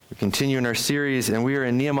We continue in our series, and we are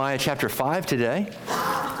in Nehemiah chapter 5 today.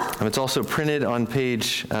 It's also printed on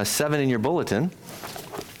page 7 in your bulletin.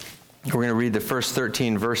 We're going to read the first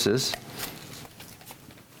 13 verses.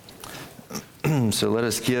 So let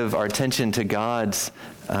us give our attention to God's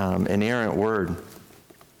inerrant word.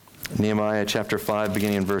 Nehemiah chapter 5,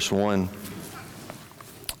 beginning in verse 1.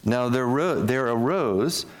 Now there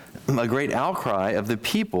arose a great outcry of the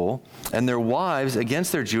people and their wives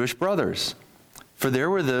against their Jewish brothers. For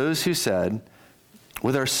there were those who said,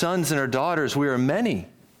 with our sons and our daughters we are many,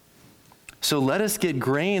 so let us get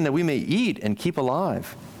grain that we may eat and keep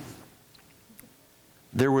alive.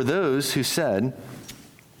 There were those who said,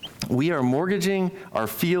 we are mortgaging our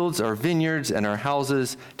fields, our vineyards, and our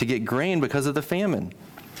houses to get grain because of the famine.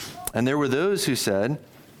 And there were those who said,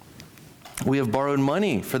 we have borrowed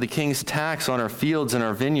money for the king's tax on our fields and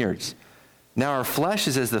our vineyards. Now our flesh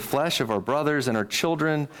is as the flesh of our brothers, and our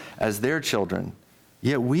children as their children.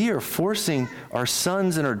 Yet we are forcing our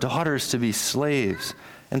sons and our daughters to be slaves,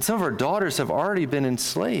 and some of our daughters have already been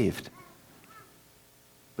enslaved.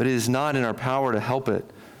 But it is not in our power to help it,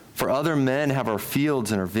 for other men have our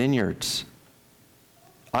fields and our vineyards.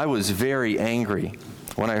 I was very angry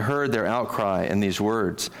when I heard their outcry and these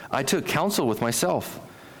words. I took counsel with myself,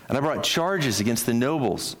 and I brought charges against the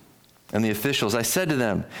nobles and the officials. I said to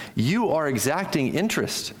them, you are exacting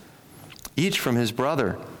interest, each from his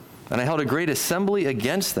brother. And I held a great assembly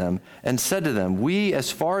against them and said to them, we, as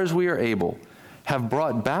far as we are able, have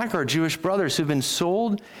brought back our Jewish brothers who have been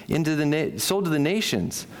sold to the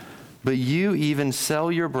nations. But you even sell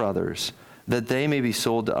your brothers that they may be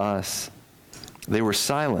sold to us. They were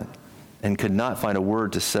silent and could not find a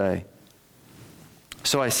word to say.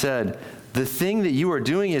 So I said, the thing that you are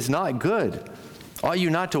doing is not good. Ought you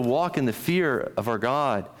not to walk in the fear of our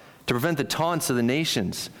God, to prevent the taunts of the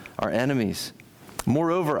nations, our enemies?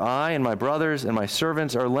 Moreover, I and my brothers and my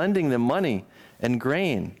servants are lending them money and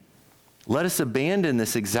grain. Let us abandon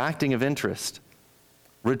this exacting of interest.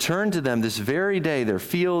 Return to them this very day their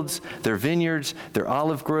fields, their vineyards, their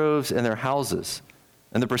olive groves, and their houses,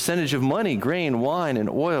 and the percentage of money, grain, wine,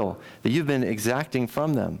 and oil that you've been exacting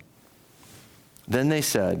from them. Then they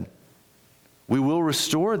said, we will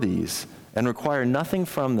restore these and require nothing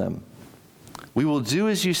from them. We will do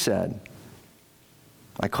as you said.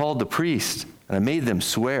 I called the priest, and I made them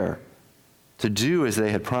swear to do as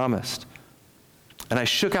they had promised. And I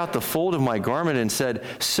shook out the fold of my garment and said,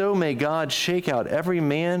 so may God shake out every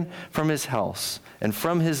man from his house and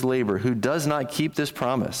from his labor who does not keep this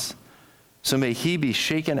promise. So may he be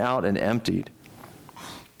shaken out and emptied.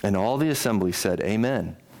 And all the assembly said,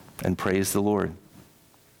 amen, and praised the Lord.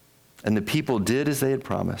 And the people did as they had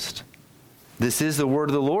promised. This is the word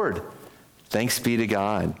of the Lord. Thanks be to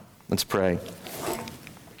God. Let's pray.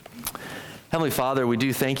 Heavenly Father, we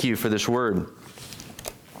do thank you for this word.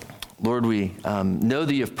 Lord, we know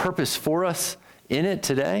that you have purpose for us in it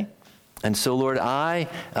today. And so, Lord, I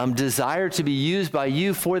desire to be used by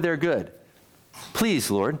you for their good.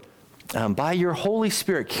 Please, Lord, by your Holy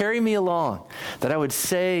Spirit, carry me along, that I would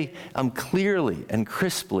say clearly and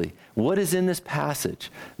crisply what is in this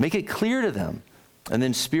passage. Make it clear to them. And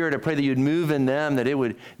then, Spirit, I pray that you'd move in them, that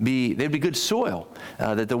they'd be good soil,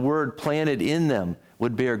 that the word planted in them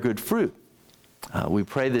would bear good fruit. We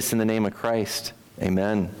pray this in the name of Christ.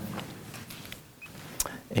 Amen.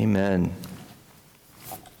 Amen.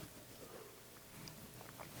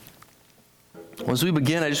 As we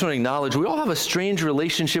begin, I just want to acknowledge we all have a strange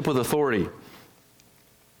relationship with authority.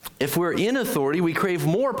 If we're in authority, we crave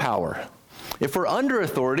more power. If we're under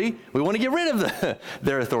authority, we want to get rid of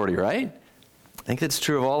their authority, right? I think that's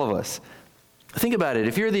true of all of us. Think about it.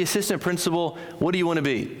 If you're the assistant principal, what do you want to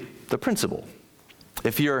be? The principal.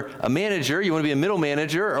 If you're a manager, you want to be a middle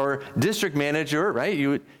manager or district manager,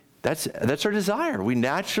 right? That's our desire. We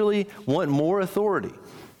naturally want more authority.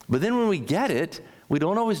 But then when we get it, we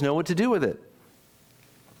don't always know what to do with it.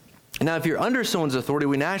 Now, if you're under someone's authority,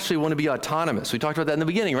 we naturally want to be autonomous. We talked about that in the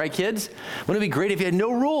beginning, right, kids? Wouldn't it be great if you had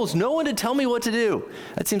no rules, no one to tell me what to do?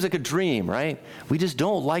 That seems like a dream, right? We just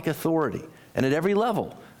don't like authority. And at every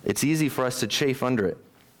level, it's easy for us to chafe under it.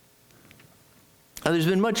 Now, there's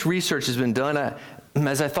been much research has been done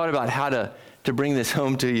as I thought about how to bring this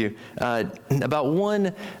home to you, about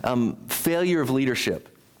one failure of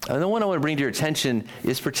leadership. And the one I want to bring to your attention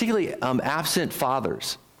is particularly absent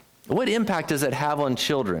fathers. What impact does that have on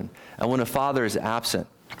children when a father is absent?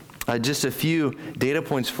 Just a few data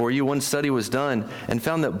points for you. One study was done and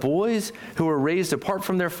found that boys who were raised apart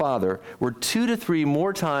from their father were 2 to 3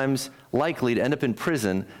 more times likely to end up in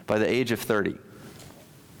prison by the age of 30.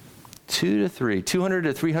 2 to 3, 200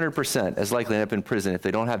 to 300% as likely to end up in prison if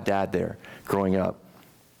they don't have dad there growing up.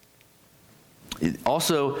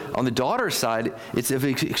 Also, on the daughter's side, it's of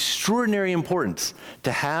extraordinary importance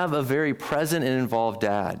to have a very present and involved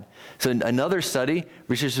dad. So another study,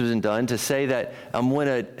 research has been done to say that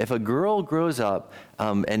if a girl grows up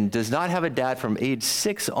and does not have a dad from age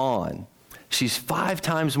 6 on, she's 5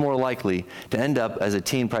 times more likely to end up as a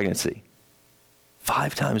teen pregnancy.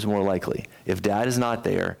 5 times more likely if dad is not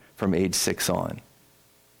there from age 6 on.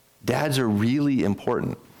 Dads are really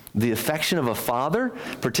important. The affection of a father,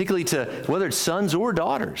 particularly to whether it's sons or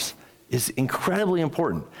daughters, is incredibly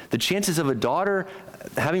important. The chances of a daughter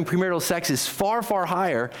having premarital sex is far, far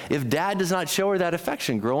higher if dad does not show her that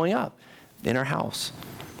affection growing up in her house.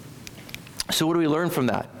 So what do we learn from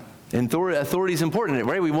that? Authority is important,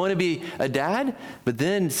 right? We want to be a dad, but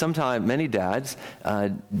then sometimes many dads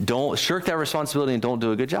don't shirk that responsibility and don't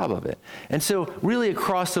do a good job of it. And so really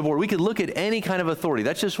across the board, we could look at any kind of authority.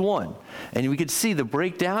 That's just one. And we could see the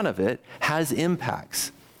breakdown of it has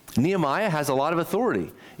impacts. Nehemiah has a lot of authority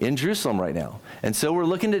in Jerusalem right now. And so we're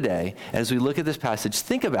looking today, as we look at this passage,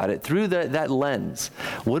 think about it through that lens.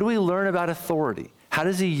 What do we learn about authority? How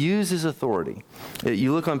does he use his authority?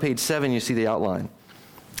 You look on page 7, you see the outline.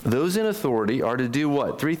 Those in authority are to do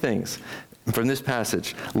what? 3 things from this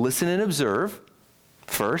passage. Listen and observe,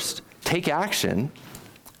 first. Take action,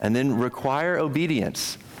 and then require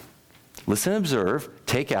obedience. Listen and observe,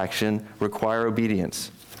 take action, require obedience.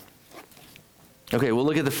 Okay, we'll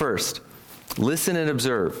look at the first. Listen and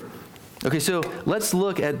observe. Okay, so let's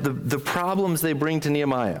look at the problems they bring to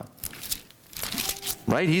Nehemiah.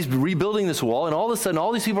 Right? He's rebuilding this wall, and all of a sudden,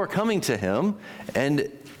 all these people are coming to him and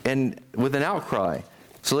with an outcry.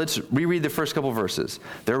 So let's reread the first couple verses.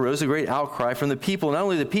 There arose a great outcry from the people, not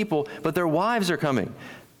only the people, but their wives are coming.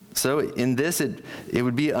 So in this, it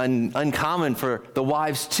would be uncommon for the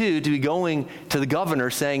wives too to be going to the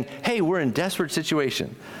governor saying, hey, we're in a desperate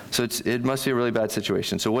situation. So it must be a really bad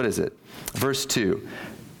situation. So what is it? Verse 2.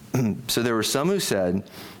 So there were some who said,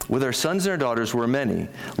 with our sons and our daughters were many.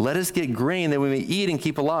 Let us get grain that we may eat and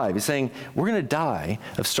keep alive. He's saying, we're going to die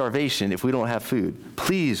of starvation if we don't have food.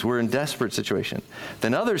 Please, we're in a desperate situation.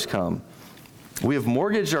 Then others come. We have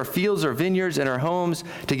mortgaged our fields, our vineyards, and our homes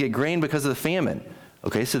to get grain because of the famine.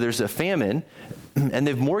 Okay, so there's a famine, and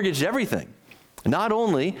they've mortgaged everything. Not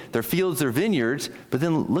only their fields, their vineyards, but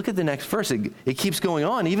then look at the next verse. It keeps going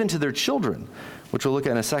on, even to their children, which we'll look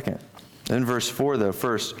at in a second. In verse 4, though,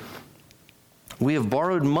 first, we have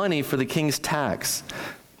borrowed money for the king's tax.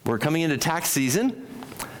 We're coming into tax season.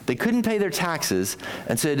 They couldn't pay their taxes,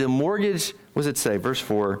 and so they had to mortgage, what does it say? Verse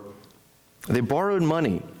 4, they borrowed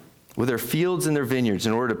money with their fields and their vineyards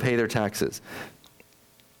in order to pay their taxes.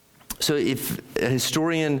 So if a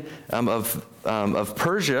historian of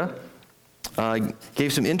Persia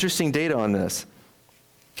gave some interesting data on this.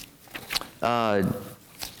 Well,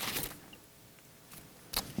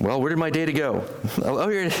 where did my data go? Oh,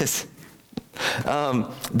 here it is.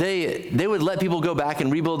 They would let people go back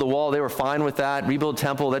and rebuild the wall. They were fine with that. Rebuild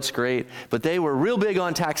temple, that's great. But they were real big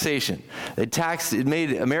on taxation. It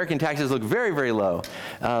made American taxes look very, very low.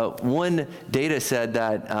 One data said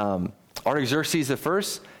that Artaxerxes I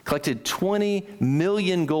collected 20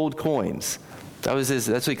 million gold coins. That's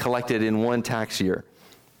what he collected in one tax year.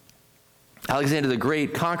 Alexander the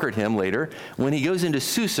Great conquered him later. When he goes into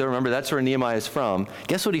Susa, remember that's where Nehemiah is from,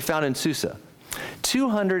 guess what he found in Susa?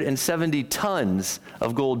 270 tons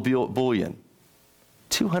of gold bullion.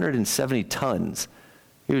 270 tons.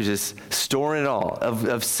 He was just storing it all.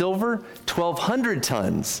 Of silver, 1,200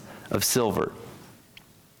 tons of silver.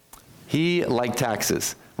 He liked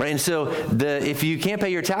taxes. Right? And so if you can't pay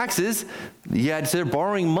your taxes, so they're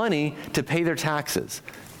borrowing money to pay their taxes.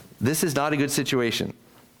 This is not a good situation.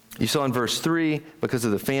 You saw in verse 3, because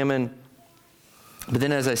of the famine. But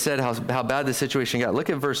then, as I said, how bad the situation got. Look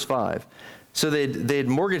at verse 5. So they'd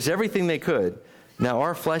mortgaged everything they could. Now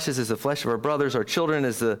our flesh is as the flesh of our brothers, our children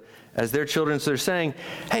as their children. So they're saying,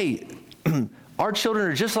 hey, our children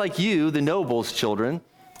are just like you, the nobles' children,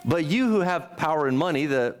 but you who have power and money,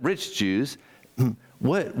 the rich Jews,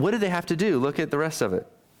 what did they have to do? Look at the rest of it.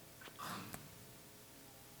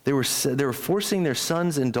 They were forcing their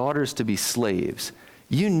sons and daughters to be slaves.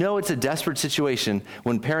 You know it's a desperate situation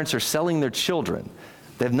when parents are selling their children.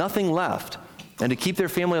 They have nothing left. And to keep their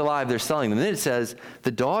family alive, they're selling them. Then it says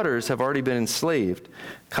the daughters have already been enslaved.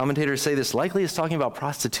 Commentators say this likely is talking about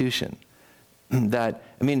prostitution. Or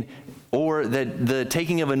that the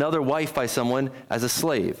taking of another wife by someone as a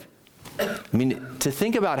slave. To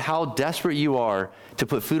think about how desperate you are to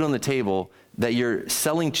put food on the table, that you're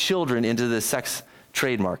selling children into the sex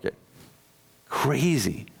trade market.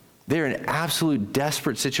 Crazy. They're in an absolute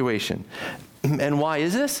desperate situation. And why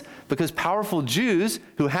is this? Because powerful Jews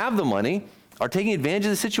who have the money are taking advantage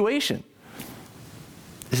of the situation.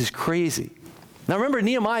 This is crazy. Now remember,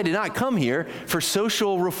 Nehemiah did not come here for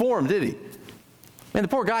social reform, did he? Man, the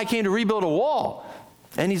poor guy came to rebuild a wall.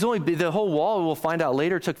 And the whole wall, we'll find out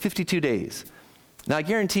later, took 52 days. Now I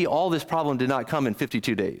guarantee all this problem did not come in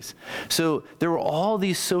 52 days. So there were all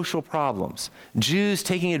these social problems. Jews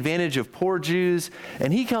taking advantage of poor Jews.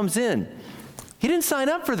 And he comes in. He didn't sign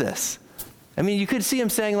up for this. I mean, you could see him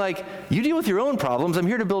saying like, you deal with your own problems. I'm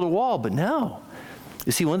here to build a wall. But no.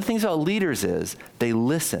 You see, one of the things about leaders is they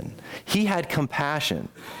listen. He had compassion.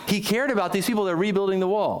 He cared about these people that are rebuilding the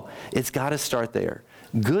wall. It's got to start there.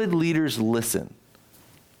 Good leaders listen.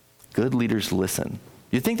 Good leaders listen.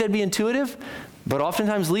 You'd think that'd be intuitive, but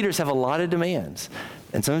oftentimes leaders have a lot of demands.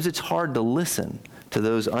 And sometimes it's hard to listen to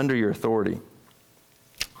those under your authority.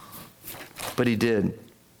 But he did.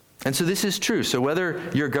 And so this is true. So whether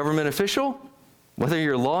you're a government official, whether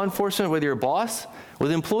you're law enforcement, whether you're a boss,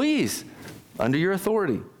 with employees under your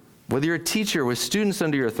authority, whether you're a teacher with students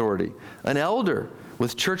under your authority, an elder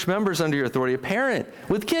with church members under your authority, a parent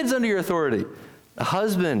with kids under your authority, a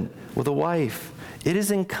husband with a wife, it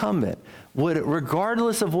is incumbent,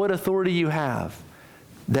 regardless of what authority you have,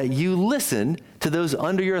 that you listen to those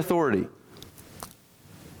under your authority.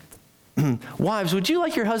 Wives, would you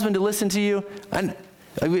like your husband to listen to you?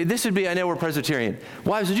 This would be, I know we're Presbyterian.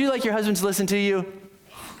 Wives, would you like your husband to listen to you?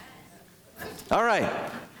 All right.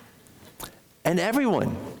 And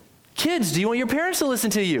everyone, kids, do you want your parents to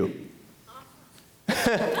listen to you?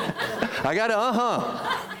 I got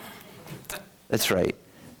to, That's right.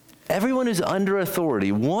 Everyone who's under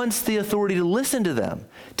authority wants the authority to listen to them,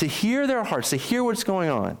 to hear their hearts, to hear what's going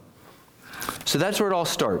on. So that's where it all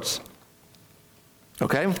starts.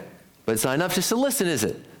 Okay? But it's not enough just to listen, is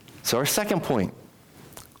it? So our second point,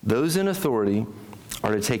 those in authority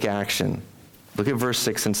are to take action. Look at verse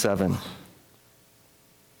 6 and 7.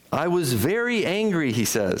 I was very angry, he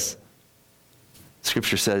says.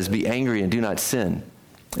 Scripture says, be angry and do not sin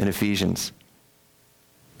in Ephesians.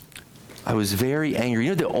 I was very angry.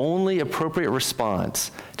 You know, the only appropriate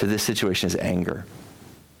response to this situation is anger.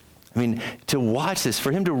 I mean, to watch this,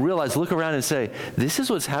 for him to realize, look around and say, this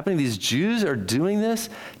is what's happening. These Jews are doing this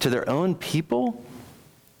to their own people.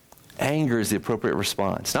 Anger is the appropriate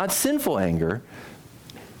response. Not sinful anger,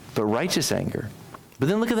 but righteous anger. But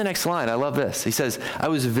then look at the next line. I love this. He says, I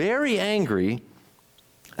was very angry,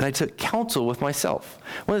 and I took counsel with myself.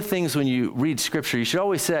 One of the things when you read Scripture, you should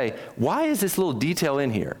always say, why is this little detail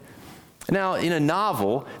in here? Now, in a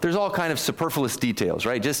novel, there's all kind of superfluous details,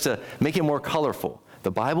 right? Just to make it more colorful.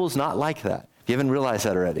 The Bible's not like that. If you haven't realized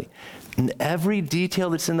that already. And every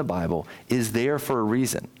detail that's in the Bible is there for a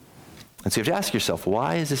reason. And so you have to ask yourself,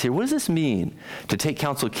 why is this here? What does this mean to take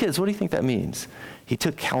counsel? Kids, what do you think that means? He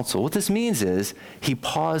took counsel. What this means is he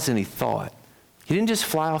paused and he thought. He didn't just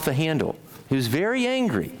fly off the handle. He was very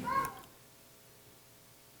angry.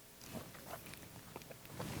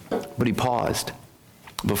 But he paused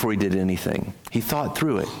before he did anything. He thought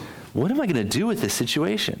through it. What am I going to do with this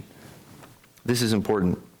situation? This is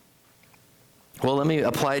important. Well, let me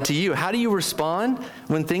apply it to you. How do you respond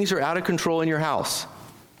when things are out of control in your house?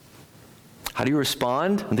 How do you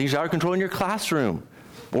respond when things are out of control in your classroom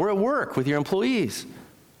or at work with your employees?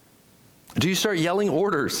 Do you start yelling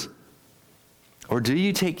orders? Or do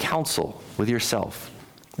you take counsel with yourself?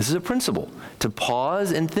 This is a principle, to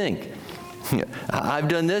pause and think. I've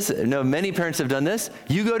done this. No, many parents have done this.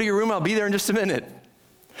 You go to your room, I'll be there in just a minute.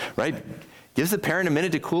 Right? Gives the parent a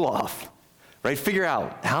minute to cool off. Right? Figure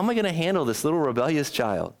out, how am I going to handle this little rebellious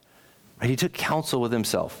child? Right? He took counsel with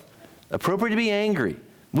himself. Appropriate to be angry.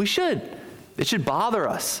 We should. It should bother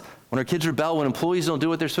us when our kids rebel, when employees don't do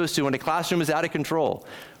what they're supposed to, when the classroom is out of control,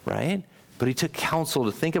 right? But he took counsel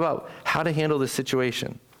to think about how to handle this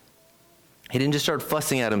situation. He didn't just start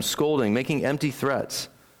fussing at him, scolding, making empty threats.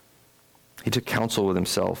 He took counsel with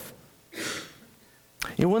himself.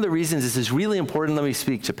 You know, one of the reasons this is really important, let me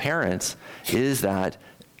speak to parents, is that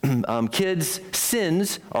kids'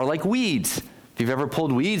 sins are like weeds. If you've ever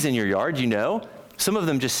pulled weeds in your yard, you know, some of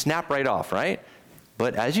them just snap right off, right?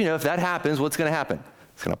 But as you know, if that happens, what's going to happen?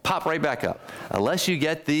 It's going to pop right back up. Unless you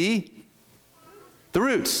get the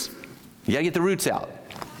roots. You got to get the roots out.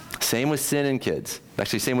 Same with sin and kids.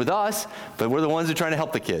 Actually, same with us, but we're the ones who are trying to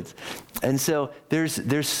help the kids. And so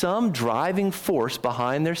there's some driving force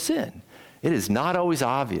behind their sin. It is not always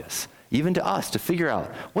obvious, even to us, to figure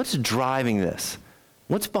out what's driving this.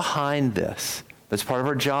 What's behind this? That's part of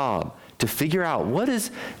our job. To figure out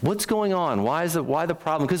what's going on, why the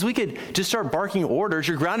problem? Because we could just start barking orders.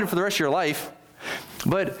 You're grounded for the rest of your life.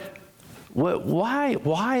 But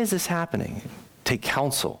why is this happening? Take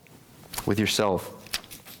counsel with yourself.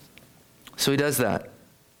 So he does that.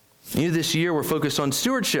 This year we're focused on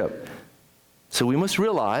stewardship. So we must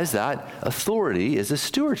realize that authority is a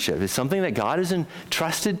stewardship. It's something that God has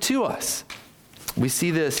entrusted to us. We see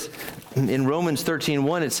this in Romans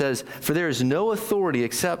 13:1. It says, "For there is no authority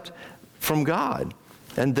except from God.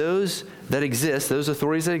 And those that exist, those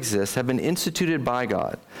authorities that exist, have been instituted by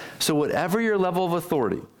God." So whatever your level of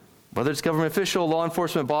authority, whether it's government official, law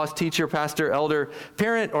enforcement, boss, teacher, pastor, elder,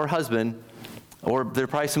 parent, or husband, or there are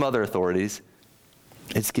probably some other authorities,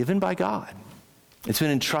 it's given by God. It's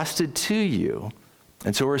been entrusted to you,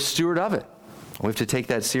 and so we're a steward of it. We have to take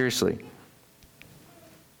that seriously.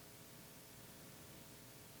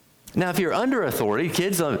 Now, if you're under authority,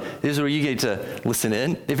 kids, this is where you get to listen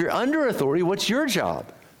in. If you're under authority, what's your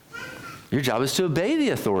job? Your job is to obey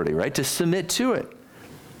the authority, right? To submit to it.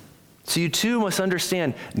 So you too must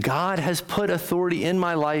understand God has put authority in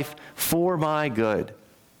my life for my good.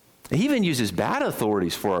 He even uses bad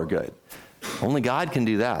authorities for our good. Only God can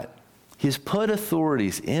do that. He has put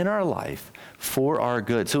authorities in our life for our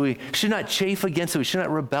good. So we should not chafe against it. We should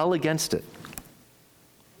not rebel against it.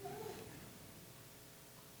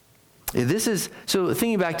 So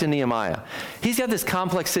thinking back to Nehemiah, he's got this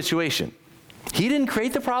complex situation. He didn't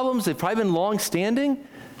create the problems. They've probably been long-standing.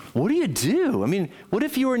 What do you do? I mean, what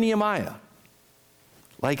if you were Nehemiah?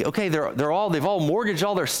 Like, okay, they've all mortgaged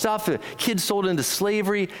all their stuff. The kids sold into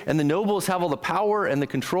slavery, and the nobles have all the power and the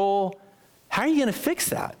control. How are you going to fix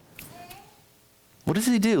that? What does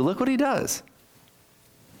he do? Look what he does.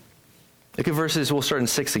 Look at verses, we'll start in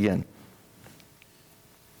 6 again.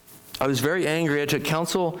 "I was very angry. I took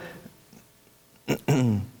counsel."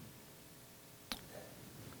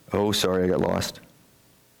 Oh, sorry, I got lost.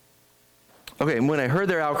 Okay, and when I heard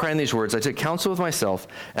their outcry in these words, I took counsel with myself,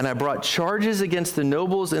 and I brought charges against the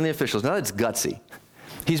nobles and the officials. Now that's gutsy.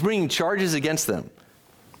 He's bringing charges against them.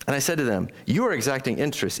 And I said to them, "You are exacting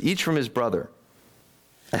interest, each from his brother."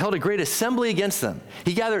 I held a great assembly against them.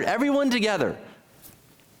 He gathered everyone together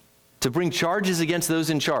to bring charges against those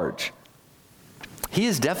in charge. He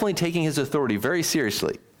is definitely taking his authority very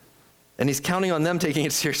seriously. And he's counting on them taking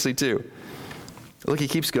it seriously too. Look, he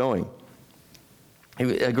keeps going.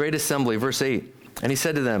 A great assembly, verse 8. "And he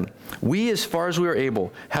said to them, 'We, as far as we are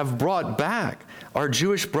able, have brought back our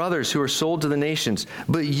Jewish brothers who are sold to the nations.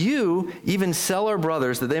 But you even sell our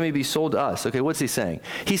brothers that they may be sold to us.'" Okay, what's he saying?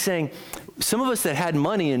 He's saying, some of us that had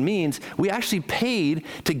money and means, we actually paid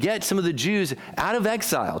to get some of the Jews out of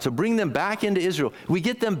exile, to bring them back into Israel. We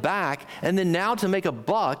get them back, and then now to make a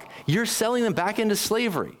buck, you're selling them back into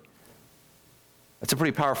slavery. That's a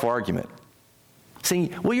pretty powerful argument.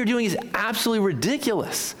 Saying what you're doing is absolutely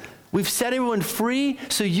ridiculous. We've set everyone free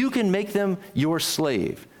so you can make them your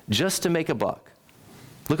slave, just to make a buck.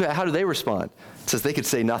 Look at how do they respond? It says they could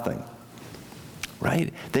say nothing.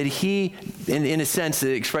 Right? That he, in a sense,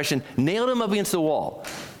 the expression, nailed him up against the wall.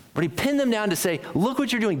 But he pinned them down to say, look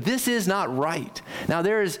what you're doing. This is not right. Now,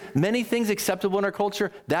 there is many things acceptable in our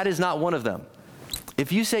culture. That is not one of them.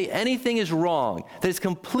 If you say anything is wrong, that is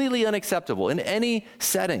completely unacceptable in any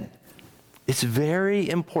setting, it's very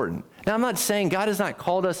important. Now, I'm not saying God has not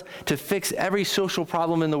called us to fix every social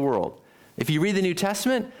problem in the world. If you read the New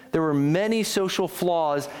Testament, there were many social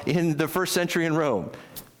flaws in the first century in Rome.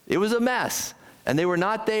 It was a mess. And they were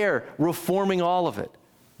not there reforming all of it.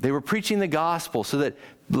 They were preaching the gospel so that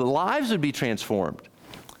the lives would be transformed.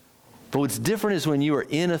 But what's different is when you are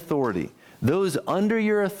in authority. Those under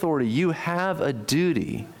your authority, you have a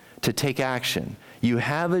duty to take action. You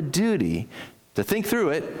have a duty to think through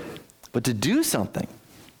it, but to do something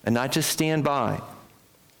and not just stand by.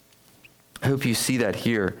 I hope you see that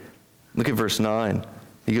here. Look at verse 9.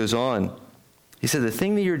 He goes on. He said, "The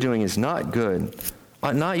thing that you're doing is not good.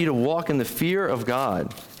 Ought not you to walk in the fear of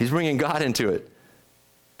God?" He's bringing God into it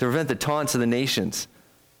to prevent the taunts of the nations.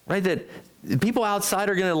 Right? That people outside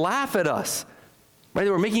are going to laugh at us. Right?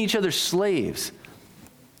 That we're making each other slaves.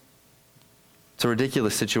 It's a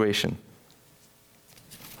ridiculous situation.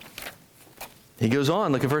 He goes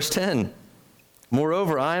on. Look at verse 10.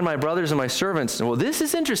 "Moreover, I and my brothers and my servants." Well, this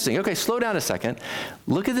is interesting. Okay, slow down a second.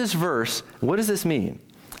 Look at this verse. What does this mean?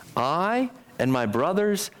 "I and my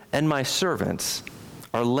brothers and my servants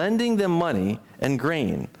are lending them money and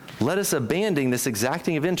grain. Let us abandon this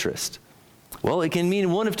exacting of interest." Well, it can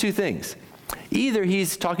mean one of two things. Either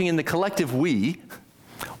he's talking in the collective we,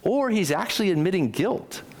 or he's actually admitting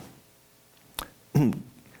guilt.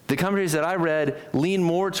 The commentaries that I read lean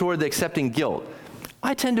more toward the accepting guilt.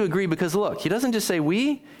 I tend to agree because, look, he doesn't just say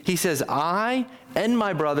we, he says I and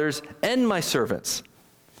my brothers and my servants.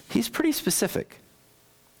 He's pretty specific.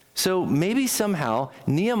 So maybe somehow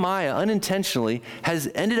Nehemiah unintentionally has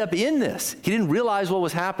ended up in this. He didn't realize what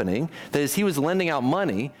was happening, that as he was lending out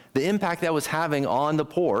money, the impact that was having on the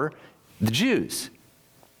poor, the Jews.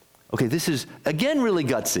 Okay, this is, again, really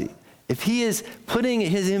gutsy. If he is putting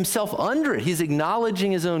himself under it, he's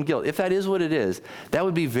acknowledging his own guilt. If that is what it is, that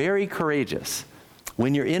would be very courageous.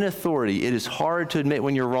 When you're in authority, it is hard to admit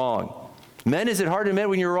when you're wrong. Men, is it hard to admit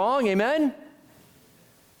when you're wrong? Amen?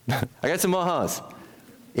 I got some ahas.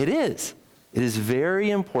 It is. It is very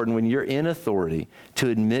important when you're in authority to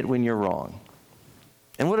admit when you're wrong.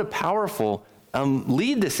 And what a powerful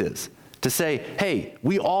lead this is, to say, hey,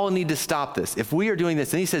 we all need to stop this. If we are doing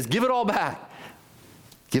this, and he says, give it all back.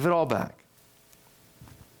 Give it all back.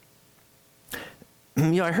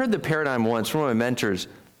 I heard the paradigm once from one of my mentors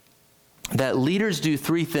that leaders do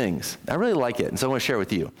three things. I really like it, and so I want to share it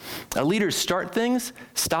with you. Leaders start things,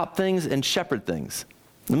 stop things, and shepherd things.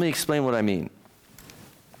 Let me explain what I mean.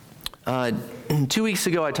 2 weeks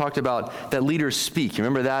ago, I talked about that leaders speak. You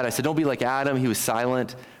remember that? I said, don't be like Adam. He was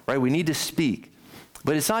silent, right? We need to speak.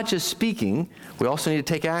 But it's not just speaking. We also need to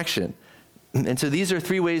take action. And so these are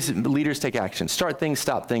three ways leaders take action: start things,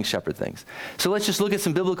 stop things, shepherd things. So let's just look at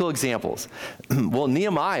some biblical examples. Well,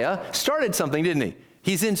 Nehemiah started something, didn't he?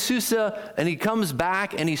 He's in Susa, and he comes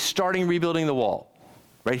back, and he's starting rebuilding the wall,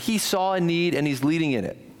 right? He saw a need, and he's leading in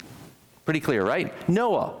it. Pretty clear, right?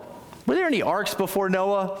 Noah. Were there any arks before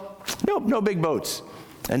Noah? Nope, no big boats.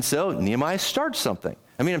 And so Noah starts something,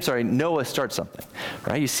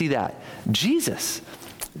 right? You see that. Jesus,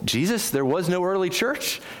 there was no early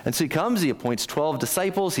church. And so he comes, he appoints 12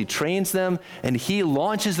 disciples, he trains them, and he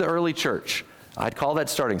launches the early church. I'd call that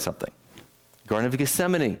starting something. Garden of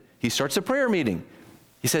Gethsemane, he starts a prayer meeting.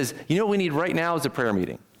 He says, you know what we need right now is a prayer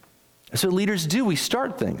meeting. That's what leaders do. We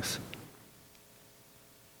start things.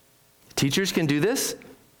 Teachers can do this.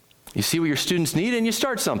 You see what your students need and you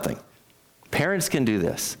start something. Parents can do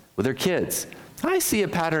this with their kids. I see a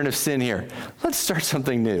pattern of sin here. Let's start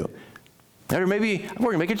something new. Or maybe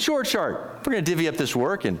we're going to make a chore chart. We're going to divvy up this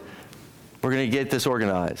work and we're going to get this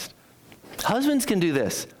organized. Husbands can do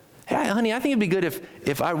this. Hey, honey, I think it'd be good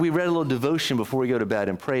if we read a little devotion before we go to bed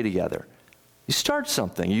and pray together. You start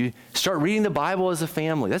something. You start reading the Bible as a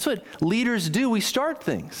family. That's what leaders do. We start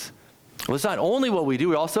things. Well, it's not only what we do,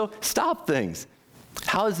 we also stop things.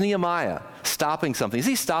 How is Nehemiah stopping something? Is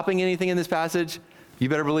he stopping anything in this passage? You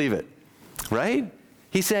better believe it, right?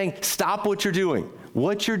 He's saying, stop what you're doing.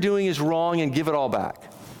 What you're doing is wrong and give it all back.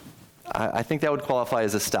 I think that would qualify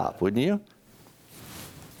as a stop, wouldn't you?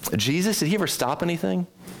 Jesus, did he ever stop anything?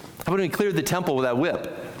 How about when he cleared the temple with that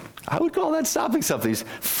whip? I would call that stopping something. He's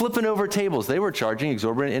flipping over tables. They were charging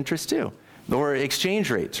exorbitant interest too. Or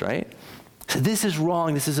exchange rates, right? So this is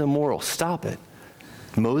wrong. This is immoral. Stop it.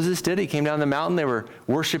 Moses did it. He came down the mountain. They were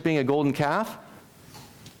worshiping a golden calf.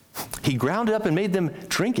 He ground it up and made them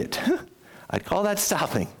drink it. I'd call that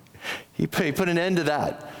stopping. He put an end to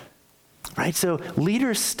that. Right? So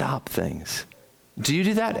leaders stop things. Do you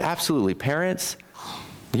do that? Absolutely. Parents,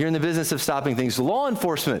 you're in the business of stopping things. Law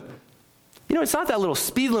enforcement. It's not that little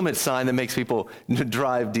speed limit sign that makes people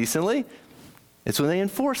drive decently. It's when they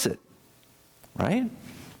enforce it. Right?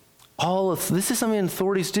 This is something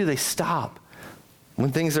authorities do. They stop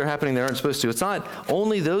when things are happening they aren't supposed to. It's not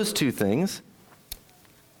only those two things.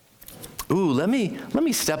 Let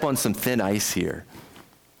me step on some thin ice here.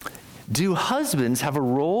 Do husbands have a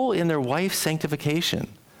role in their wife's sanctification?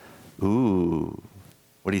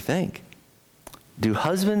 What do you think? Do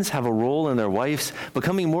husbands have a role in their wife's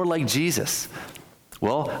becoming more like Jesus?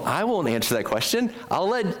 Well, I won't answer that question. I'll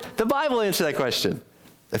let the Bible answer that question.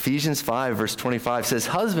 Ephesians 5, verse 25 says,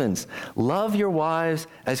 husbands, love your wives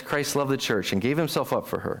as Christ loved the church and gave himself up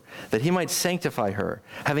for her, that he might sanctify her,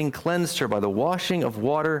 having cleansed her by the washing of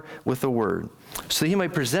water with the word, so that he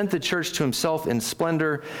might present the church to himself in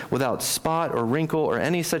splendor, without spot or wrinkle or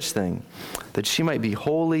any such thing, that she might be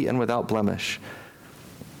holy and without blemish.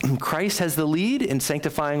 Christ has the lead in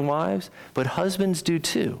sanctifying wives, but husbands do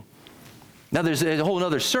too. Now, there's a whole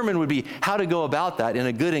other sermon would be how to go about that in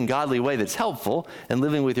a good and godly way that's helpful and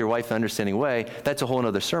living with your wife in an understanding way. That's a whole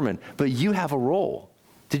other sermon. But you have a role.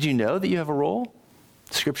 Did you know that you have a role?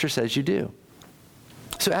 Scripture says you do.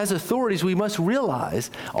 So as authorities, we must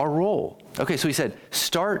realize our role. Okay, so he said,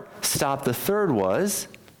 start, stop. The third was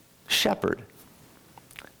shepherd.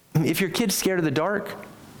 If your kid's scared of the dark,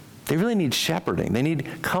 they really need shepherding. They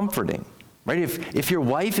need comforting, right? If your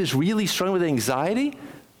wife is really struggling with anxiety,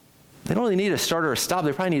 they don't really need a start or a stop.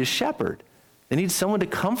 They probably need a shepherd. They need someone to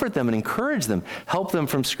comfort them and encourage them, help them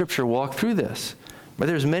from Scripture walk through this. But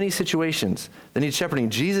there's many situations that need shepherding.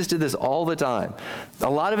 Jesus did this all the time. A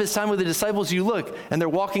lot of his time with the disciples, you look, and they're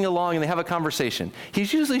walking along and they have a conversation.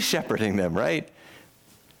 He's usually shepherding them, right?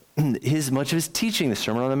 Much of his teaching, the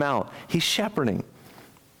Sermon on the Mount, he's shepherding.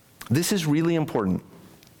 This is really important,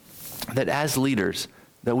 that as leaders,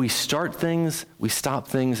 that we start things, we stop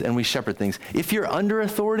things, and we shepherd things. If you're under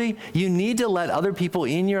authority, you need to let other people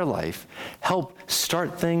in your life help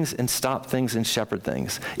start things and stop things and shepherd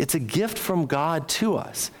things. It's a gift from God to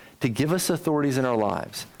us to give us authorities in our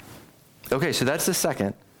lives. Okay, so that's the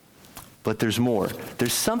second, but there's more.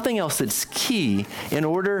 There's something else that's key in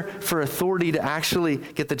order for authority to actually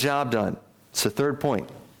get the job done. It's the third point.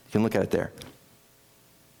 You can look at it there.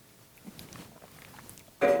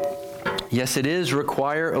 Yes, it is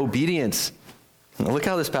require obedience. Look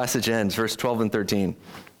how this passage ends, verse 12 and 13.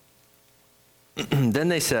 Then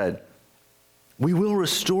they said, we will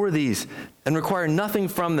restore these and require nothing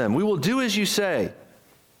from them. We will do as you say.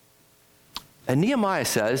 And Nehemiah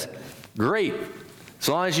says, great. As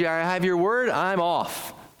long as I have your word, I'm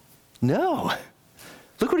off. No.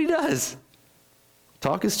 Look what he does.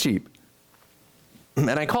 Talk is cheap. And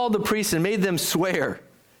I called the priests and made them swear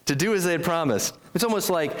to do as they had promised. It's almost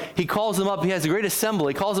like he calls them up. He has a great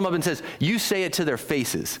assembly. He calls them up and says, you say it to their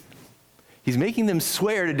faces. He's making them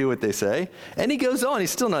swear to do what they say. And he goes on. He's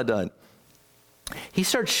still not done. He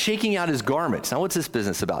starts shaking out his garments. Now, what's this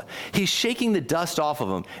business about? He's shaking the dust off of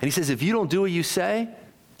them. And he says, if you don't do what you say,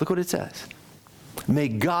 look what it says. May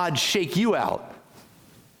God shake you out.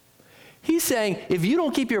 He's saying, if you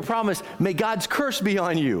don't keep your promise, may God's curse be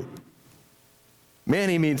on you. Man,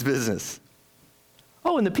 he means business.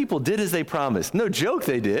 Oh, and the people did as they promised. No joke,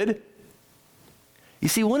 they did. You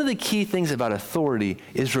see, one of the key things about authority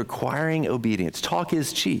is requiring obedience. Talk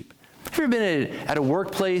is cheap. Have you ever been at a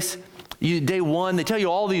workplace? Day one, they tell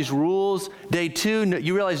you all these rules. Day two,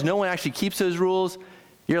 you realize no one actually keeps those rules.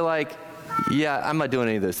 You're like, yeah, I'm not doing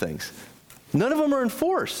any of those things. None of them are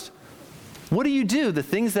enforced. What do? The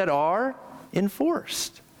things that are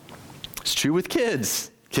enforced. It's true with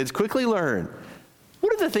kids. Kids quickly learn.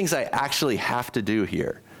 What are the things I actually have to do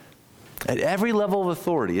here? At every level of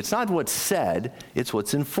authority, it's not what's said, it's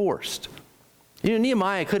what's enforced. You know,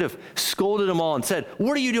 Nehemiah could have scolded them all and said,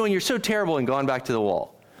 what are you doing? You're so terrible, and gone back to the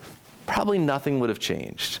wall. Probably nothing would have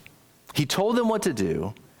changed. He told them what to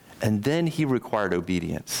do, and then he required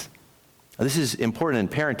obedience. Now, this is important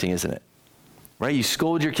in parenting, isn't it? Right? You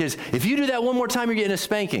scold your kids. If you do that one more time, you're getting a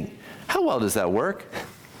spanking. How well does that work?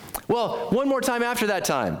 Well, one more time after that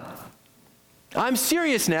time. I'm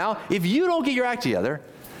serious now. If you don't get your act together,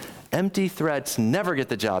 empty threats never get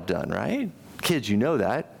the job done, right? Kids, you know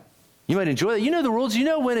that. You might enjoy that. You know the rules. You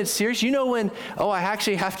know when it's serious. You know when, I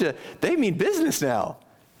actually have to, they mean business now.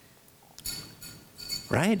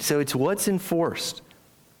 Right? So it's what's enforced.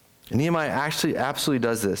 And Nehemiah actually absolutely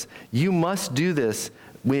does this. You must do this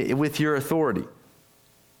with your authority.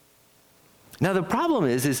 Now, the problem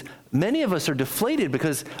is many of us are deflated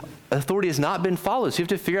because authority has not been followed. So you have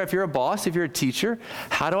to figure out, if you're a boss, if you're a teacher,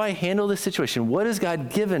 how do I handle this situation? What has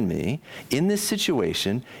God given me in this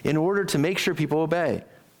situation in order to make sure people obey?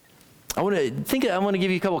 I want to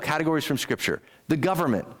give you a couple categories from Scripture. The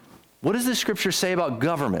government. What does the Scripture say about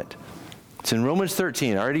government? It's in Romans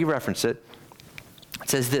 13. I already referenced it. It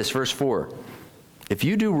says this, verse 4. If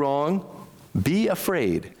you do wrong, be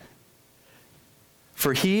afraid.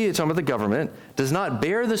 For he, it's talking about the government, does not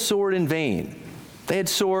bear the sword in vain. They had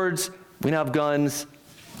swords, we now have guns,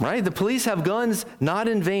 right? The police have guns, not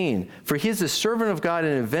in vain. For he is the servant of God,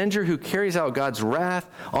 an avenger who carries out God's wrath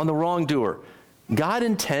on the wrongdoer. God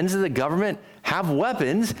intends that the government have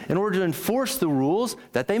weapons in order to enforce the rules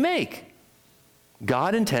that they make.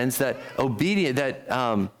 God intends that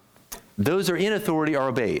those who are in authority are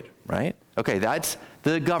obeyed, right? Okay, that's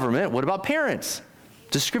the government. What about parents?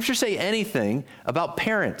 Does Scripture say anything about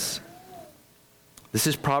parents? This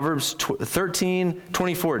is Proverbs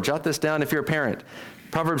 13:24. Jot this down if you're a parent.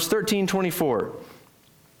 Proverbs 13:24.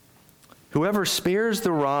 Whoever spares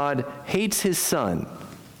the rod hates his son.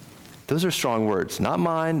 Those are strong words. Not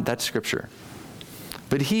mine, that's Scripture.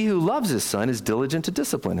 But he who loves his son is diligent to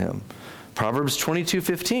discipline him. Proverbs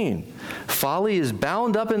 22:15. Folly is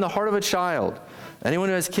bound up in the heart of a child. Anyone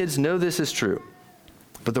who has kids know this is true.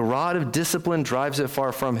 But the rod of discipline drives it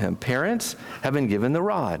far from him. Parents have been given the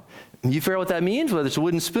rod. You figure out what that means, whether it's a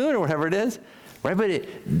wooden spoon or whatever it is, right? But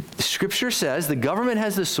Scripture says the government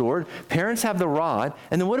has the sword, parents have the rod,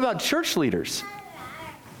 and then what about church leaders?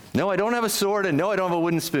 No, I don't have a sword, and no, I don't have a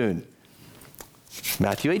wooden spoon.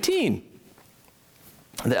 Matthew 18.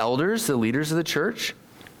 The elders, the leaders of the church,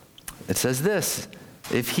 it says this.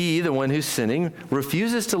 If he, the one who's sinning,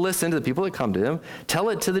 refuses to listen to the people that come to him, tell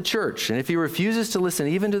it to the church. And if he refuses to listen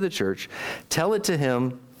even to the church, tell it to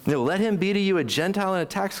him. Let him be to you a Gentile and a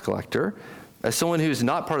tax collector, as someone who's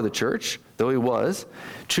not part of the church, though he was.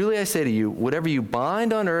 Truly I say to you, whatever you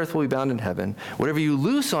bind on earth will be bound in heaven. Whatever you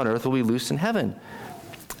loose on earth will be loosed in heaven.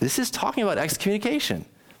 This is talking about excommunication.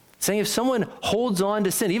 Saying if someone holds on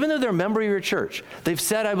to sin, even though they're a member of your church, they've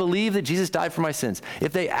said, I believe that Jesus died for my sins.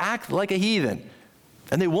 If they act like a heathen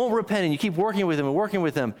and they won't repent and you keep working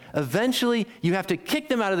with them, eventually you have to kick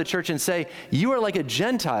them out of the church and say, you are like a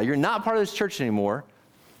Gentile. You're not part of this church anymore.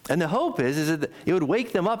 And the hope is that it would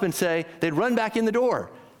wake them up and say, they'd run back in the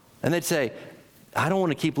door. And they'd say, I don't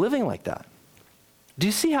want to keep living like that. Do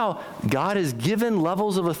you see how God has given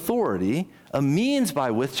levels of authority a means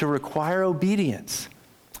by which to require obedience?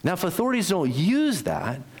 Now, if authorities don't use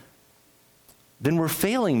that, then we're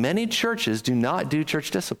failing. Many churches do not do church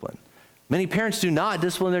discipline. Many parents do not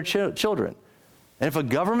discipline their children. And if a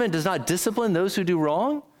government does not discipline those who do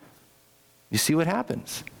wrong, you see what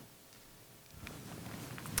happens.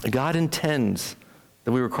 God intends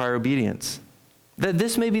that we require obedience, that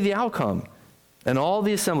this may be the outcome. And all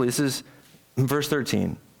the assembly, this is verse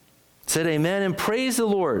 13, said amen and praise the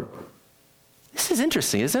Lord. This is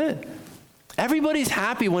interesting, isn't it? Everybody's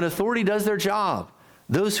happy when authority does their job.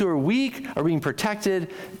 Those who are weak are being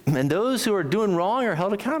protected, and those who are doing wrong are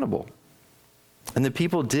held accountable. And the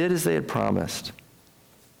people did as they had promised.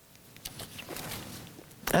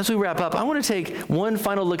 As we wrap up, I want to take one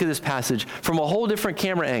final look at this passage from a whole different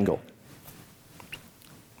camera angle.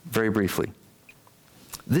 Very briefly.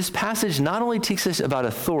 This passage not only teaches us about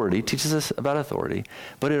authority,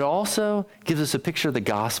 but it also gives us a picture of the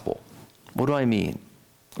gospel. What do I mean?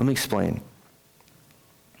 Let me explain.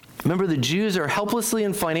 Remember, the Jews are helplessly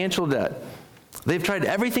in financial debt. They've tried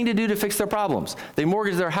everything to do to fix their problems. They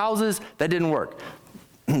mortgaged their houses. That didn't work.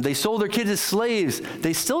 They sold their kids as slaves.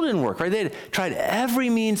 They still didn't work, right? They had tried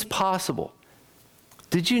every means possible.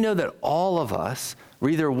 Did you know that all of us were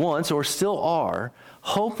either once or still are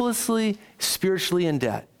hopelessly spiritually in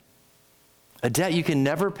debt? A debt you can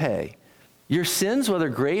never pay. Your sins, whether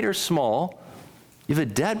great or small, you have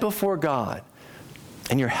a debt before God,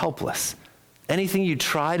 and you're helpless. Anything you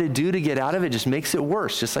try to do to get out of it just makes it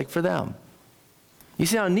worse, just like for them. You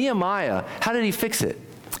see, now Nehemiah, how did he fix it?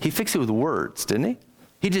 He fixed it with words, didn't he?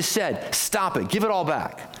 He just said, stop it, give it all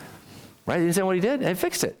back. Right? He didn't say what he did, and he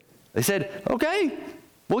fixed it. They said, okay,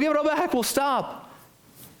 we'll give it all back, we'll stop.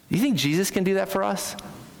 You think Jesus can do that for us?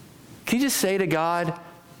 Can you just say to God,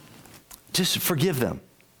 just forgive them.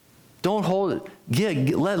 Don't hold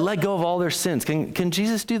it. Let go of all their sins. Can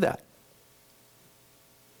Jesus do that?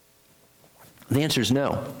 The answer is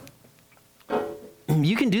no.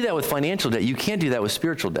 You can do that with financial debt. You can't do that with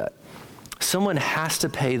spiritual debt. Someone has to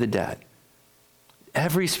pay the debt.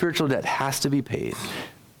 Every spiritual debt has to be paid.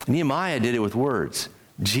 Nehemiah did it with words.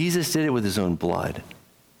 Jesus did it with his own blood.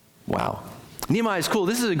 Wow. Nehemiah is cool.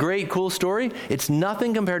 This is a great, cool story. It's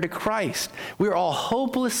nothing compared to Christ. We are all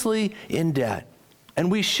hopelessly in debt. And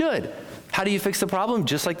we should. How do you fix the problem?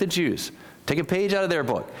 Just like the Jews. Take a page out of their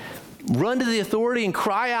book. Run to the authority and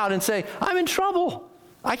cry out and say, I'm in trouble.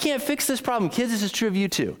 I can't fix this problem. Kids, this is true of you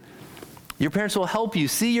too. Your parents will help you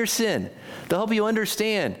see your sin. They'll help you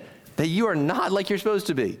understand that you are not like you're supposed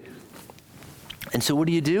to be. And so what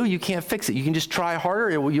do? You can't fix it. You can just try harder.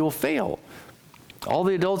 You'll fail. All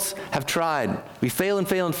the adults have tried. We fail and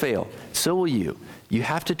fail and fail. So will you. You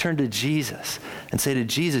have to turn to Jesus and say to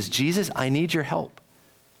Jesus, Jesus, I need your help.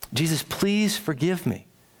 Jesus, please forgive me.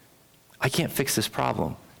 I can't fix this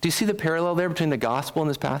problem. Do you see the parallel there between the gospel and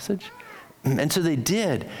this passage? And so they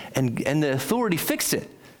did, and the authority fixed it.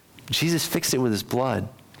 Jesus fixed it with his blood.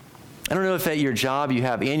 I don't know if at your job you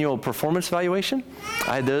have annual performance evaluation.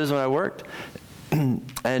 I had those when I worked.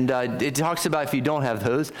 And it talks about if you don't have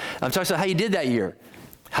those, it talks about how you did that year.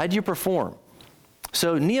 How did you perform?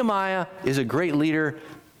 So Nehemiah is a great leader.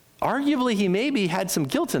 Arguably, he maybe had some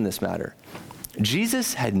guilt in this matter.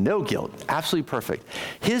 Jesus had no guilt, absolutely perfect.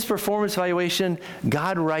 His performance evaluation,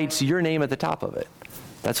 God writes your name at the top of it.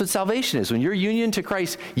 That's what salvation is. When you're union to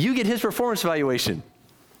Christ, you get his performance evaluation,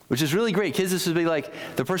 which is really great. Kids, this would be like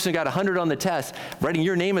the person who got 100 on the test, writing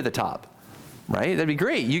your name at the top, right? That'd be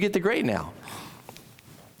great. You get the grade now.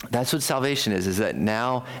 That's what salvation is that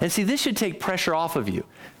now, and see, this should take pressure off of you.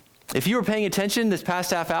 If you were paying attention this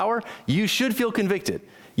past half hour, you should feel convicted.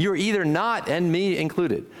 You're either not, and me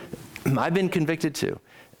included. I've been convicted too,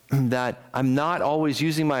 that I'm not always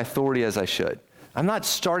using my authority as I should. I'm not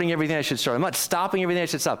starting everything I should start. I'm not stopping everything I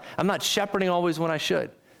should stop. I'm not shepherding always when I should,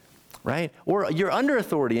 right? Or you're under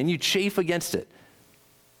authority and you chafe against it.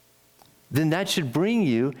 Then that should bring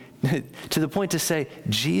you to the point to say,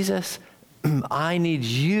 Jesus, I need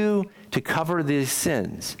you to cover these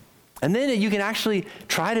sins. And then you can actually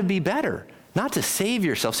try to be better, not to save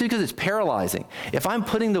yourself. See, because it's paralyzing. If I'm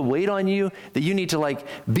putting the weight on you that you need to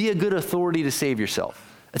be a good authority to save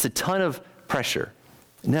yourself, it's a ton of pressure.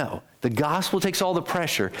 No, the gospel takes all the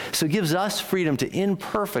pressure, so it gives us freedom to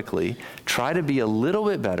imperfectly try to be a little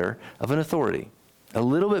bit better of an authority, a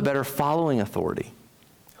little bit better following authority.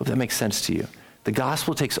 Hope that makes sense to you. The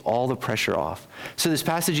gospel takes all the pressure off. So this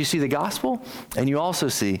passage, you see the gospel, and you also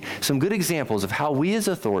see some good examples of how we as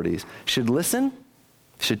authorities should listen,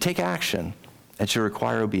 should take action, and should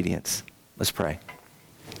require obedience. Let's pray.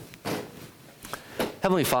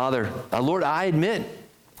 Heavenly Father, Lord, I admit,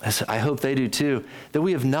 as I hope they do too, that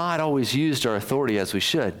we have not always used our authority as we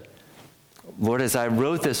should. Lord, as I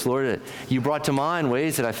wrote this, Lord, you brought to mind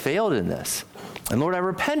ways that I failed in this. And Lord, I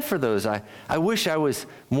repent for those. I wish I was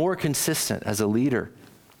more consistent as a leader.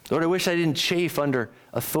 Lord, I wish I didn't chafe under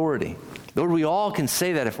authority. Lord, we all can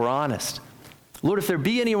say that if we're honest. Lord, if there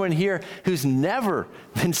be anyone here who's never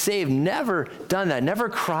been saved, never done that, never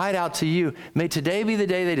cried out to you, may today be the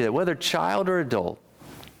day they did it, whether child or adult.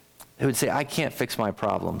 They would say, I can't fix my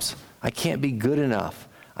problems. I can't be good enough.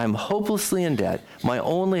 I'm hopelessly in debt. My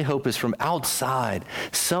only hope is from outside,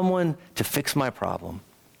 someone to fix my problem.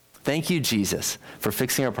 Thank you, Jesus, for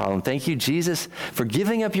fixing our problem. Thank you, Jesus, for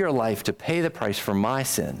giving up your life to pay the price for my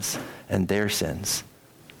sins and their sins.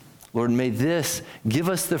 Lord, may this give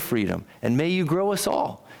us the freedom, and may you grow us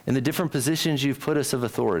all in the different positions you've put us of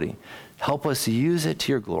authority. Help us use it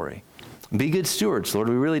to your glory. Be good stewards, Lord.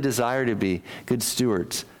 We really desire to be good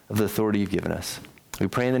stewards of the authority you've given us. We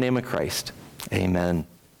pray in the name of Christ. Amen.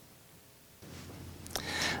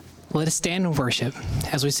 Let us stand and worship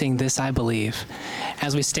as we sing This I Believe.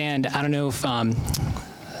 As we stand, I don't know if, I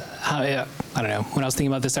don't know. When I was thinking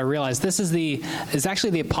about this, I realized this is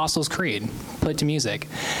actually the Apostles' Creed put to music.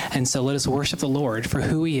 And so let us worship the Lord for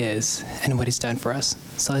who he is and what he's done for us.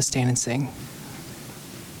 So let's stand and sing.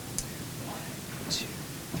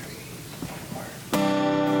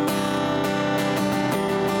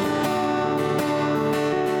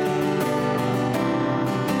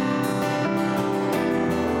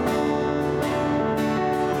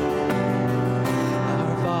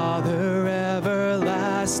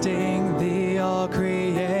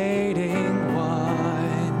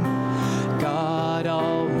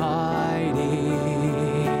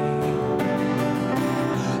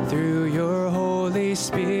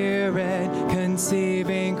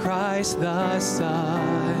 The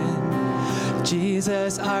Son,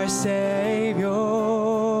 Jesus our Savior.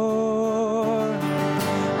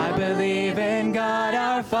 I believe in God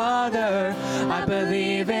our Father. I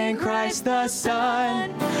believe in Christ the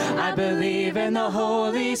Son. I believe in the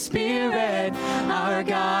Holy Spirit. Our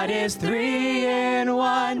God is three in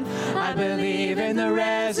one. I believe in the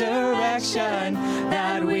resurrection,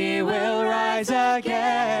 that we will rise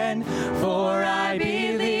again. For I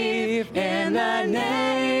believe in the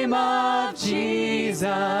name of Jesus.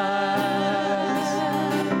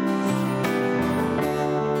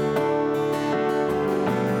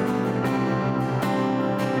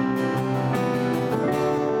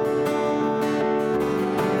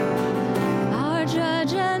 Our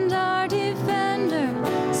judge and our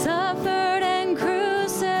defender suffered and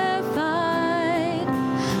crucified.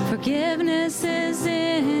 Forgiveness is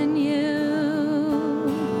in you.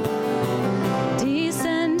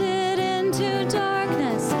 Descended into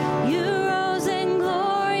darkness, you rose in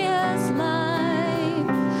glorious light,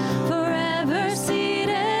 forever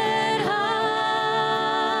seated high.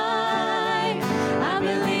 I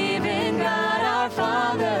believe in God our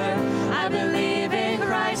Father. I believe in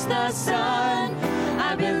Christ the Son.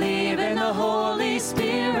 I believe in the Holy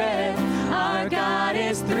Spirit. Our God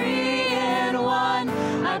is three in one.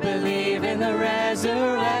 I believe in the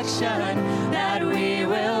resurrection, that we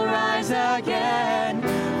will rise again.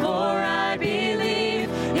 For I believe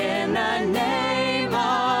in the name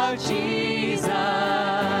of Jesus.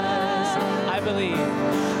 I believe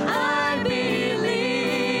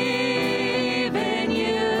in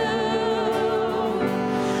you.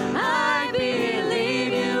 I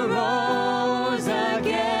believe you rose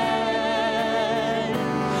again.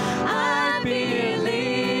 I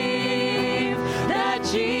believe that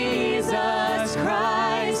Jesus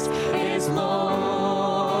Christ is Lord.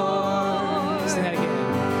 Sing that again.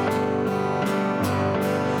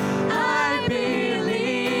 I believe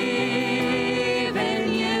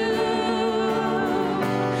in you.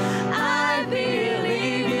 I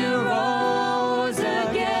believe you rose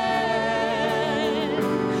again.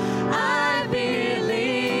 I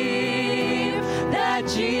believe that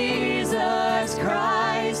Jesus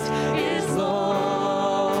Christ is Lord.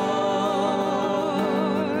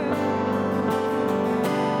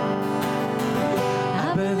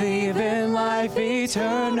 I believe in life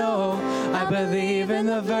eternal. I believe in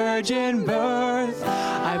the virgin birth.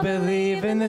 I believe in the